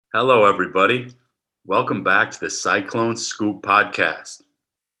Hello, everybody. Welcome back to the Cyclones Scoop podcast.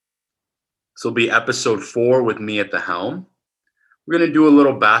 This will be episode 4 with me at the helm. We're going to do a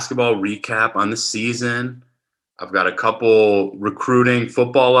little basketball recap on the season. I've got a couple recruiting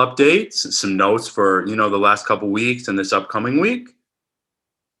football updates, some notes for, the last couple weeks and this upcoming week.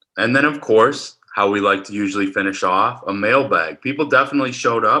 And then, of course, how we like to usually finish off, a mailbag. People definitely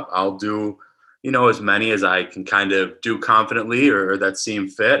showed up. I'll do as many as I can kind of do confidently or that seem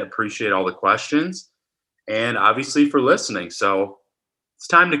fit. Appreciate all the questions and obviously for listening. So it's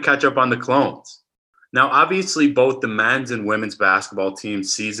time to catch up on the clones. Now, obviously, both the men's and women's basketball team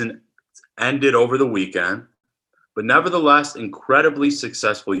season ended over the weekend, but nevertheless, incredibly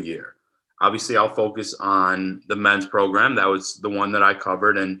successful year. Obviously, I'll focus on the men's program. That was the one that I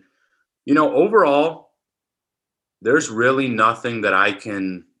covered. And, overall, there's really nothing that I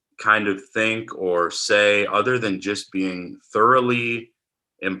can kind of think or say other than just being thoroughly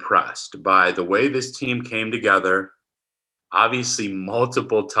impressed by the way this team came together. Obviously,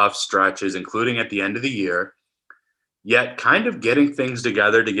 multiple tough stretches, including at the end of the year, yet kind of getting things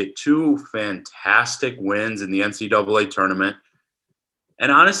together to get two fantastic wins in the NCAA tournament.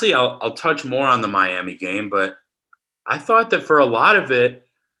 And honestly, I'll touch more on the Miami game, but I thought that for a lot of it,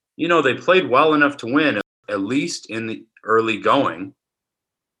 they played well enough to win, at least in the early going.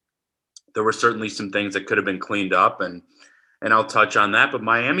 There were certainly some things that could have been cleaned up, and I'll touch on that. But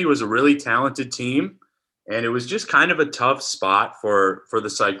Miami was a really talented team, and it was just kind of a tough spot for the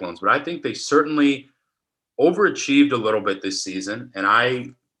Cyclones. But I think they certainly overachieved a little bit this season, and I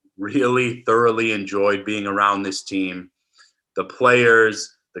really thoroughly enjoyed being around this team. The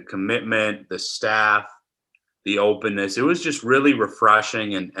players, the commitment, the staff, the openness. It was just really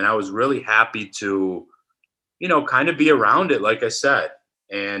refreshing, and I was really happy to, kind of be around it, like I said.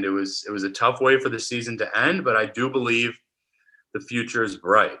 And it was a tough way for the season to end, but I do believe the future is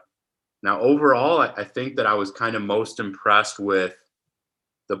bright. Now, overall, I think that I was kind of most impressed with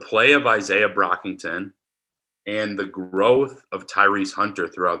the play of Isaiah Brockington and the growth of Tyrese Hunter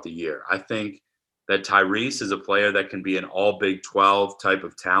throughout the year. I think that Tyrese is a player that can be an all Big 12 type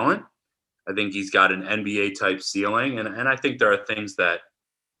of talent. I think he's got an NBA type ceiling. And I think there are things that,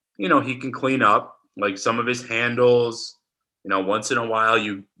 he can clean up, like some of his handles. Once in a while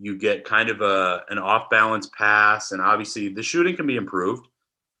you get kind of an off balance pass, and obviously the shooting can be improved.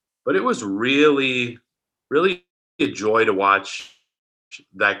 But it was really, really a joy to watch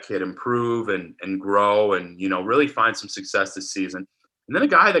that kid improve and grow and, really find some success this season. And then a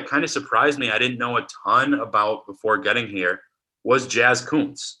guy that kind of surprised me, I didn't know a ton about before getting here, was Jazz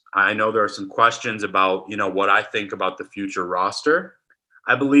Kuntz. I know there are some questions about, what I think about the future roster.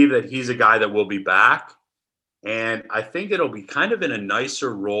 I believe that he's a guy that will be back. And I think it'll be kind of in a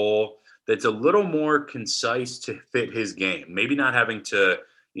nicer role that's a little more concise to fit his game. Maybe not having to,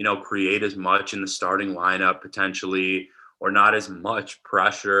 create as much in the starting lineup potentially, or not as much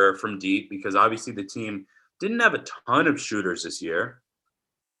pressure from deep, because obviously the team didn't have a ton of shooters this year.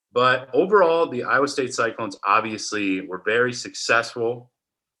 But overall, the Iowa State Cyclones obviously were very successful,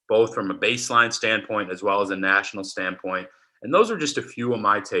 both from a baseline standpoint as well as a national standpoint. And those are just a few of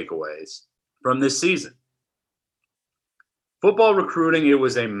my takeaways from this season. Football recruiting, it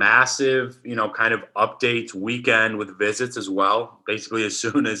was a massive, kind of updates weekend with visits as well. Basically, as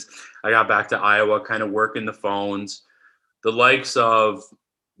soon as I got back to Iowa, kind of working the phones. The likes of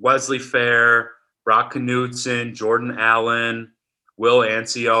Wesley Fair, Brock Knutson, Jordan Allen, Will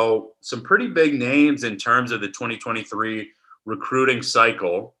Ancio, some pretty big names in terms of the 2023 recruiting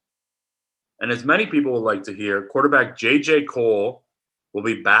cycle. And as many people would like to hear, quarterback J.J. Cole will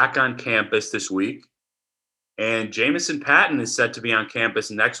be back on campus this week. And Jamison Patton is set to be on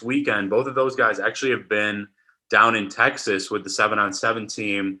campus next weekend. Both of those guys actually have been down in Texas with the 7-on-7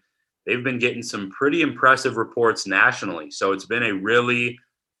 team. They've been getting some pretty impressive reports nationally. So it's been a really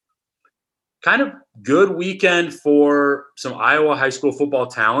kind of good weekend for some Iowa high school football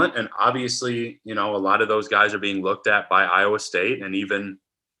talent. And obviously, a lot of those guys are being looked at by Iowa State and even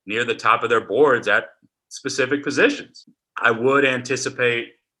near the top of their boards at specific positions. I would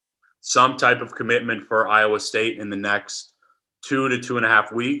anticipate some type of commitment for Iowa State in the next 2 to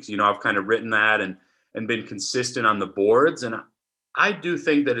 2.5 weeks. I've kind of written that and been consistent on the boards. And I do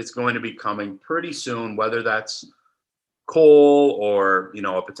think that it's going to be coming pretty soon, whether that's Cole or,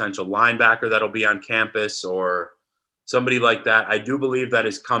 a potential linebacker that'll be on campus or somebody like that. I do believe that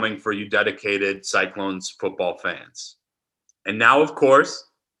is coming for you dedicated Cyclones football fans. And now, of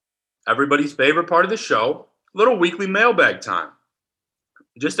course, everybody's favorite part of the show, little weekly mailbag time.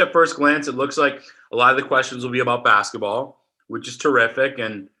 Just at first glance, it looks like a lot of the questions will be about basketball, which is terrific.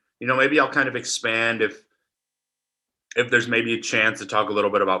 And, maybe I'll kind of expand if if there's maybe a chance to talk a little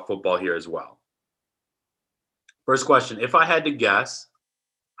bit about football here as well. First question, if I had to guess,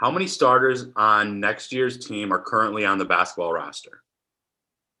 how many starters on next year's team are currently on the basketball roster?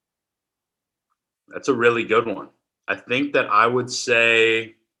 That's a really good one. I think that I would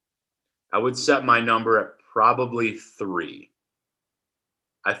set my number at probably 3.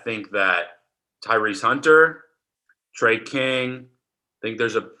 I think that Tyrese Hunter, Trey King, I think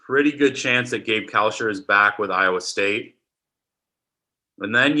there's a pretty good chance that Gabe Kalsher is back with Iowa State.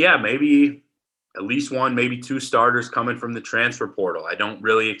 And then, yeah, maybe at least one, maybe 2 starters coming from the transfer portal. I don't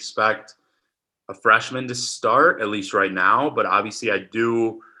really expect a freshman to start, at least right now, but obviously I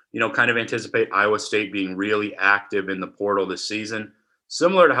do, kind of anticipate Iowa State being really active in the portal this season,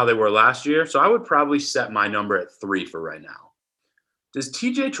 similar to how they were last year. So I would probably set my number at 3 for right now. Does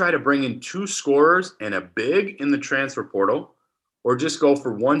TJ try to bring in 2 scorers and a big in the transfer portal, or just go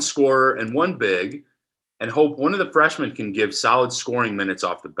for 1 scorer and 1 big and hope one of the freshmen can give solid scoring minutes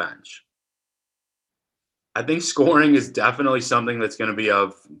off the bench? I think scoring is definitely something that's going to be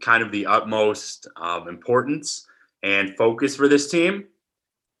of kind of the utmost importance and focus for this team.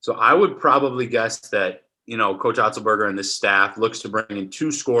 So I would probably guess that, Coach Otzelberger and this staff looks to bring in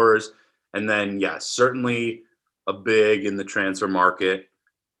 2 scorers and then, yes, certainly a big in the transfer market.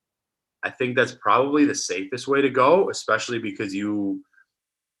 I think that's probably the safest way to go, especially because you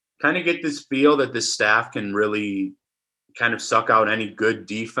kind of get this feel that this staff can really kind of suck out any good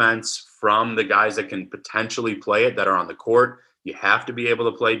defense from the guys that can potentially play it that are on the court. You have to be able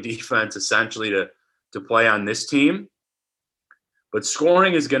to play defense essentially to play on this team. But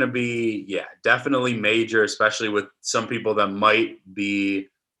scoring is going to be, definitely major, especially with some people that might be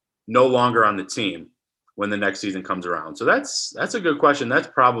no longer on the team when the next season comes around. So that's a good question. That's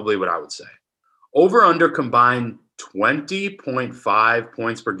probably what I would say. Over under combined 20.5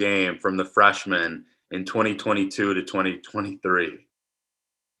 points per game from the freshmen in 2022 to 2023.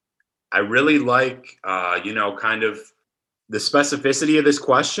 I really like, kind of the specificity of this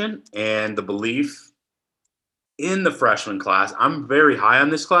question and the belief in the freshman class. I'm very high on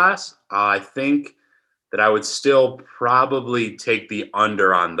this class. I think that I would still probably take the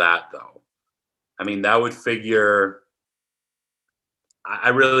under on that, though. I mean, that would figure. I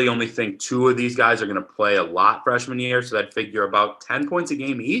really only think 2 of these guys are going to play a lot freshman year, so that'd figure about 10 points a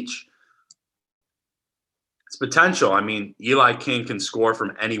game each. It's potential. I mean, Eli King can score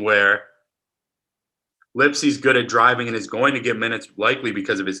from anywhere. Lipsey's good at driving and is going to get minutes likely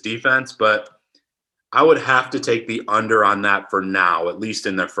because of his defense, but I would have to take the under on that for now, at least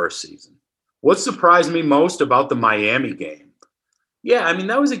in their first season. What surprised me most about the Miami game? Yeah, I mean,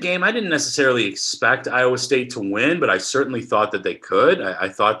 that was a game I didn't necessarily expect Iowa State to win, but I certainly thought that they could. I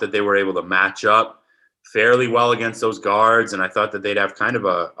thought that they were able to match up fairly well against those guards, and I thought that they'd have kind of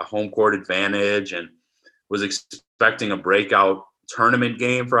a home court advantage, and was expecting a breakout tournament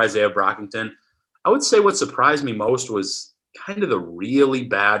game for Isaiah Brockington. I would say what surprised me most was kind of the really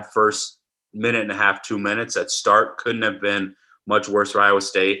bad first minute and a half, 2 minutes. That start couldn't have been much worse for Iowa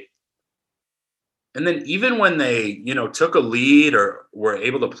State. And then even when they, took a lead or were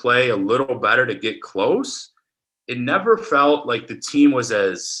able to play a little better to get close, it never felt like the team was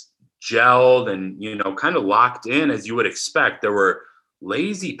as gelled and, kind of locked in as you would expect. There were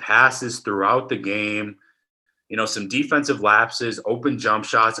lazy passes throughout the game, some defensive lapses, open jump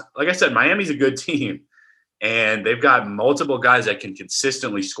shots. Like I said, Miami's a good team, and they've got multiple guys that can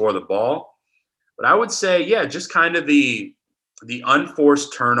consistently score the ball. But I would say, just kind of the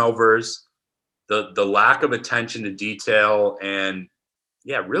unforced turnovers, the lack of attention to detail, and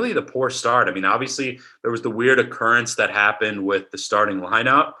really the poor start. I mean, obviously there was the weird occurrence that happened with the starting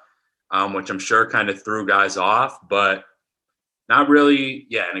lineup, which I'm sure kind of threw guys off, but not really,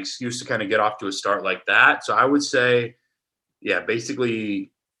 an excuse to kind of get off to a start like that. So I would say,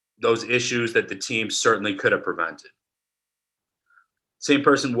 basically those issues that the team certainly could have prevented. Same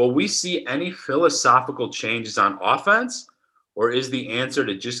person, will we see any philosophical changes on offense? Or is the answer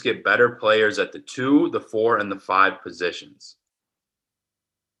to just get better players at the 2, the 4, and the 5 positions?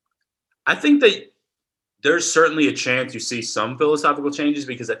 I think that there's certainly a chance you see some philosophical changes,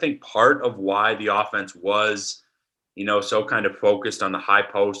 because I think part of why the offense was, so kind of focused on the high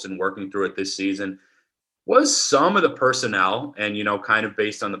post and working through it this season was some of the personnel and, kind of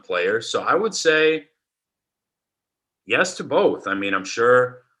based on the players. So I would say yes to both. I mean, I'm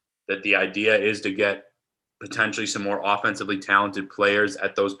sure that the idea is to get potentially some more offensively talented players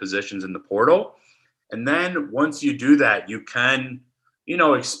at those positions in the portal. And then once you do that, you can,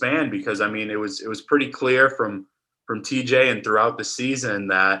 expand, because I mean, it was pretty clear from TJ and throughout the season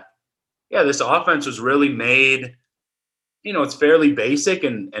that, this offense was really made, it's fairly basic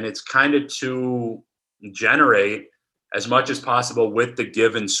and it's kind of to generate as much as possible with the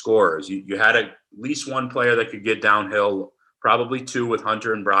given scorers. You had at least one player that could get downhill, probably two with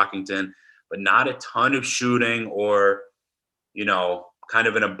Hunter and Brockington, but not a ton of shooting or, kind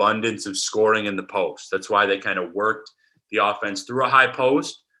of an abundance of scoring in the post. That's why they kind of worked the offense through a high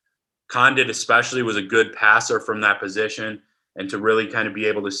post. Condit especially was a good passer from that position, and to really kind of be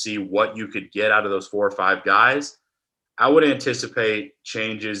able to see what you could get out of those 4 or 5 guys, I would anticipate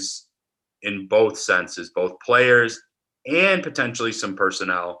changes in both senses, both players and potentially some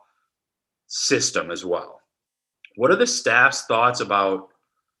personnel system as well. What are the staff's thoughts about?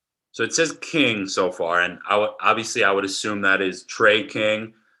 So it says King so far, and I would assume that is Trey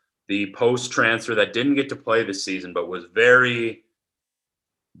King, the post transfer that didn't get to play this season, but was very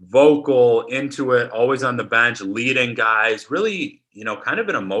vocal, into it, always on the bench, leading guys, really, kind of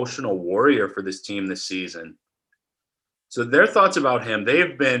an emotional warrior for this team this season. So their thoughts about him, they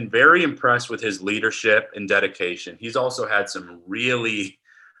have been very impressed with his leadership and dedication. He's also had some really,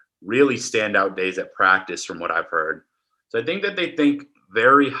 really standout days at practice from what I've heard. So I think that they think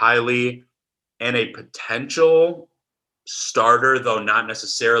very highly and a potential starter, though not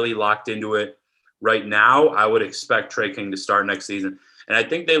necessarily locked into it right now. I would expect Trey King to start next season. And I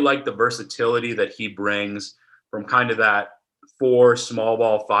think they like the versatility that he brings from kind of that 4 small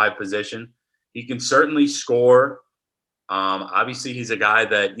ball 5 position. He can certainly score. Obviously, he's a guy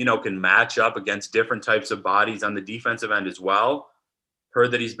that, can match up against different types of bodies on the defensive end as well.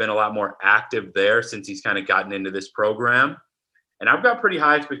 Heard that he's been a lot more active there since he's kind of gotten into this program. And I've got pretty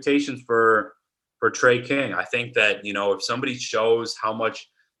high expectations for Trey King. I think that, if somebody shows how much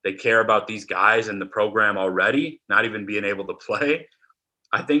they care about these guys in the program already, not even being able to play,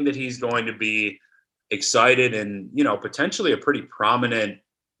 I think that he's going to be excited and, potentially a pretty prominent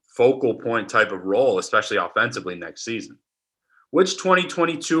focal point type of role, especially offensively next season. Which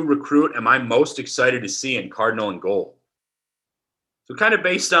 2022 recruit am I most excited to see in Cardinal and gold? So kind of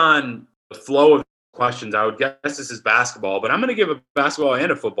based on the flow of questions, I would guess this is basketball, but I'm going to give a basketball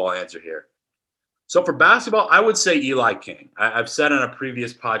and a football answer here. So for basketball, I would say Eli King. I've said on a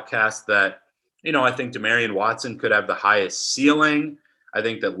previous podcast that, I think Demarion Watson could have the highest ceiling. I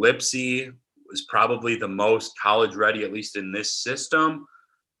think that Lipsey was probably the most college ready, at least in this system.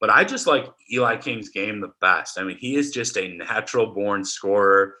 But I just like Eli King's game the best. I mean, he is just a natural born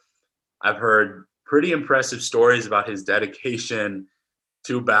scorer. I've heard pretty impressive stories about his dedication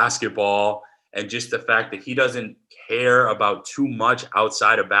to basketball and just the fact that he doesn't care about too much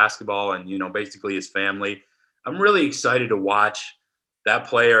outside of basketball and, basically his family. I'm really excited to watch that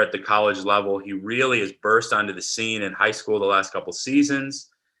player at the college level. He really has burst onto the scene in high school the last couple seasons.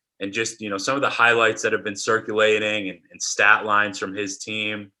 And just, some of the highlights that have been circulating and stat lines from his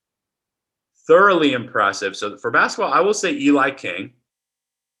team, thoroughly impressive. So for basketball, I will say Eli King.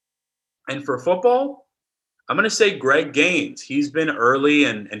 And for football, I'm going to say Greg Gaines. He's been early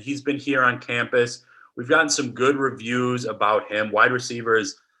and he's been here on campus. We've gotten some good reviews about him. Wide receiver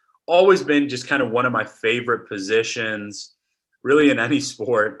has always been just kind of one of my favorite positions, really in any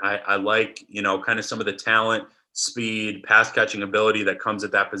sport. I like, kind of some of the talent, speed, pass catching ability that comes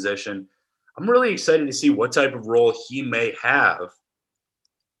at that position. I'm really excited to see what type of role he may have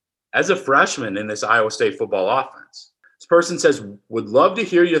as a freshman in this Iowa State football offense. This person says, would love to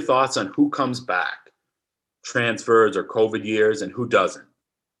hear your thoughts on who comes back, transfers or COVID years, and who doesn't.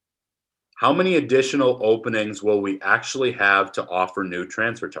 How many additional openings will we actually have to offer new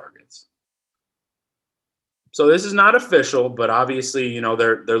transfer targets? So this is not official, but obviously,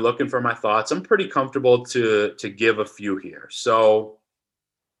 they're looking for my thoughts. I'm pretty comfortable to give a few here. So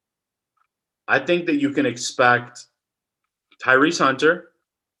I think that you can expect Tyrese Hunter,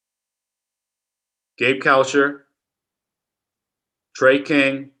 Gabe Kalsher, Trey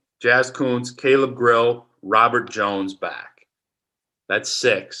King, Jazz Kuntz, Caleb Grill, Robert Jones back. That's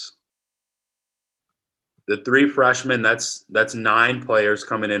 6. The 3 freshmen, that's 9 players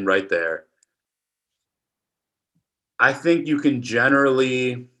coming in right there. I think you can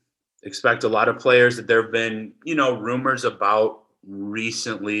generally expect a lot of players that there have been, rumors about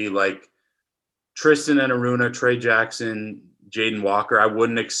recently, like Tristan Enaruna, Trey Jackson, Jaden Walker. I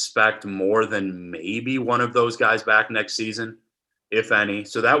wouldn't expect more than maybe one of those guys back next season, if any.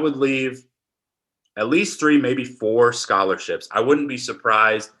 So that would leave at least 3, maybe 4 scholarships. I wouldn't be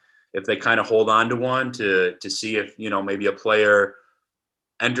surprised if they kind of hold on to one to see if, maybe a player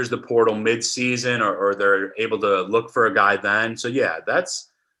enters the portal mid-season or they're able to look for a guy then. So, yeah, that's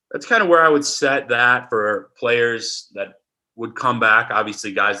kind of where I would set that for players that would come back.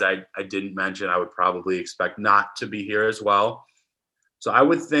 Obviously, guys I didn't mention, I would probably expect not to be here as well. So I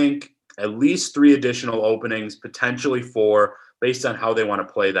would think at least 3 additional openings, potentially 4, based on how they want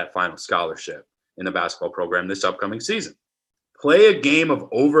to play that final scholarship in the basketball program this upcoming season. Play a game of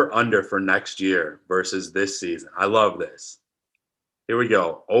over under for next year versus this season. I love this. Here we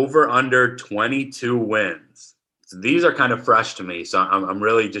go. Over under 22 wins. So these are kind of fresh to me. So I'm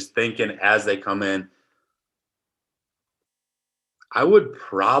really just thinking as they come in. I would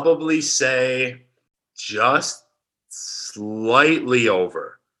probably say just slightly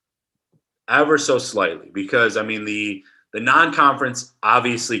over, ever so slightly, because I mean the non-conference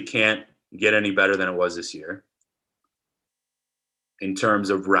obviously can't get any better than it was this year in terms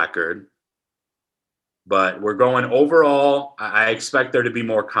of record. But we're going overall. I expect there to be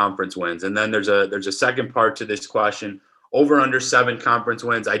more conference wins, and then there's a second part to this question. Over under 7 conference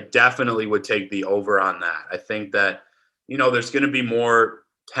wins. I definitely would take the over on that. I think that there's going to be more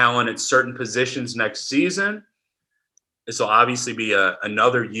talent at certain positions next season. This will obviously be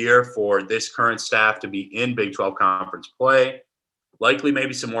another year for this current staff to be in Big 12 conference play. Likely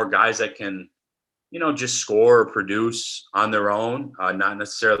maybe some more guys that can, just score or produce on their own, not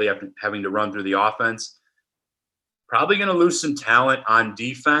necessarily having to run through the offense. Probably going to lose some talent on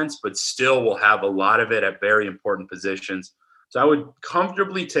defense, but still will have a lot of it at very important positions. So I would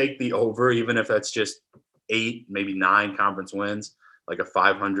comfortably take the over, even if that's just 8, maybe 9 conference wins, like a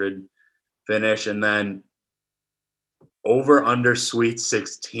 500 finish, and then over under Sweet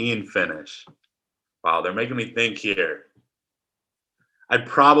 16 finish. Wow, they're making me think here. I'd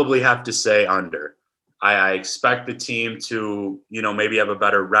probably have to say under. I expect the team to, maybe have a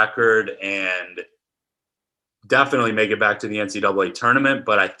better record and definitely make it back to the NCAA tournament.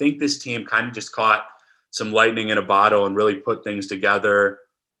 But I think this team kind of just caught some lightning in a bottle and really put things together.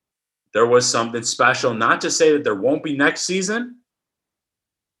 There was something special. Not to say that there won't be next season,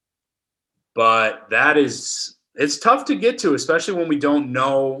 but it's tough to get to, especially when we don't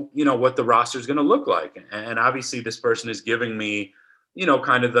know, what the roster is going to look like. And obviously this person is giving me,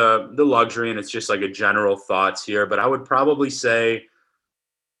 kind of the luxury, and it's just like a general thoughts here. But I would probably say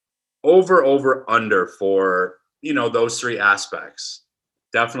over, under for, those 3 aspects.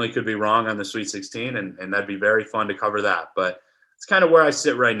 Definitely could be wrong on the Sweet 16, and that'd be very fun to cover that. But it's kind of where I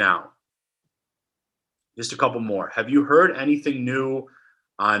sit right now. Just a couple more. Have you heard anything new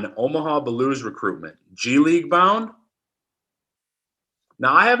on Omaha Blues recruitment? G League bound?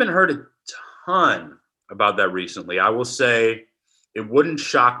 Now, I haven't heard a ton about that recently. I will say it wouldn't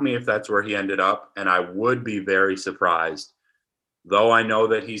shock me if that's where he ended up, and I would be very surprised. Though I know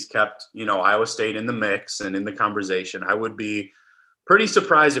that he's kept, Iowa State in the mix and in the conversation, I would be pretty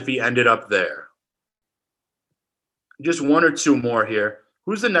surprised if he ended up there. Just 1 or 2 more here.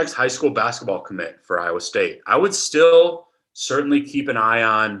 Who's the next high school basketball commit for Iowa State? I would still certainly keep an eye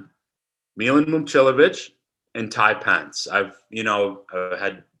on Milan Momcilovic and Ty Pence. I've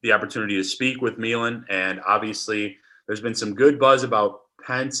had the opportunity to speak with Milan, and obviously there's been some good buzz about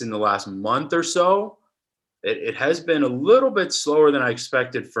Pence in the last month or so. It has been a little bit slower than I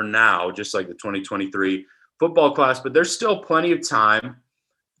expected for now, just like the 2023 football class, but there's still plenty of time.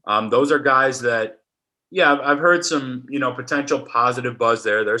 Those are guys that, I've heard some, potential positive buzz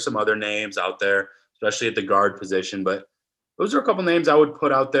there. There's some other names out there, especially at the guard position, but those are a couple names I would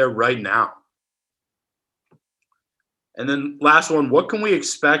put out there right now. And then last one, what can we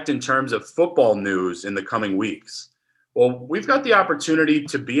expect in terms of football news in the coming weeks? Well, we've got the opportunity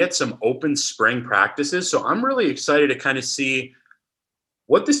to be at some open spring practices, so I'm really excited to kind of see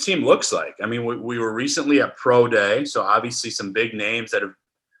what this team looks like. I mean, we were recently at Pro Day, so obviously some big names that have,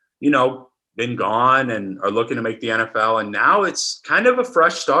 been gone and are looking to make the NFL, and now it's kind of a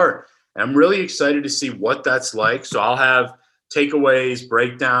fresh start. And I'm really excited to see what that's like. So I'll have takeaways,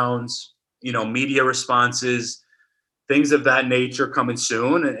 breakdowns, media responses, things of that nature coming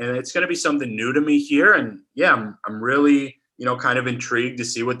soon. And it's going to be something new to me here. And I'm really, kind of intrigued to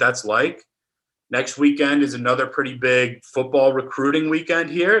see what that's like. Next weekend is another pretty big football recruiting weekend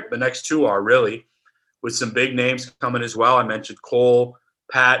here. The next 2 are really, with some big names coming as well. I mentioned Cole,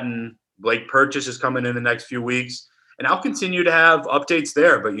 Patton, Blake Purchase is coming in the next few weeks. And I'll continue to have updates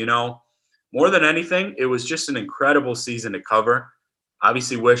there. But, more than anything, it was just an incredible season to cover.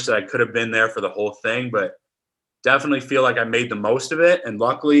 Obviously wish that I could have been there for the whole thing, but definitely feel like I made the most of it. And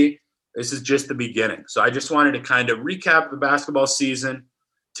luckily, this is just the beginning. So I just wanted to kind of recap the basketball season,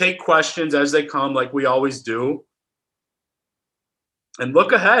 take questions as they come like we always do, and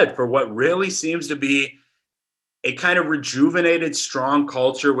look ahead for what really seems to be a kind of rejuvenated, strong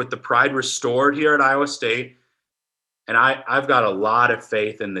culture with the pride restored here at Iowa State. And I've got a lot of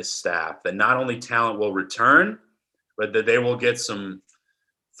faith in this staff that not only talent will return, but that they will get some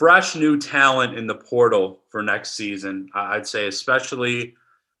fresh new talent in the portal for next season. I'd say especially,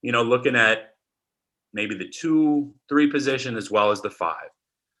 looking at maybe the 2-3 position as well as the 5.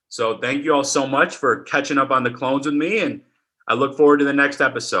 So thank you all so much for catching up on the clones with me, and I look forward to the next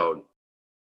episode.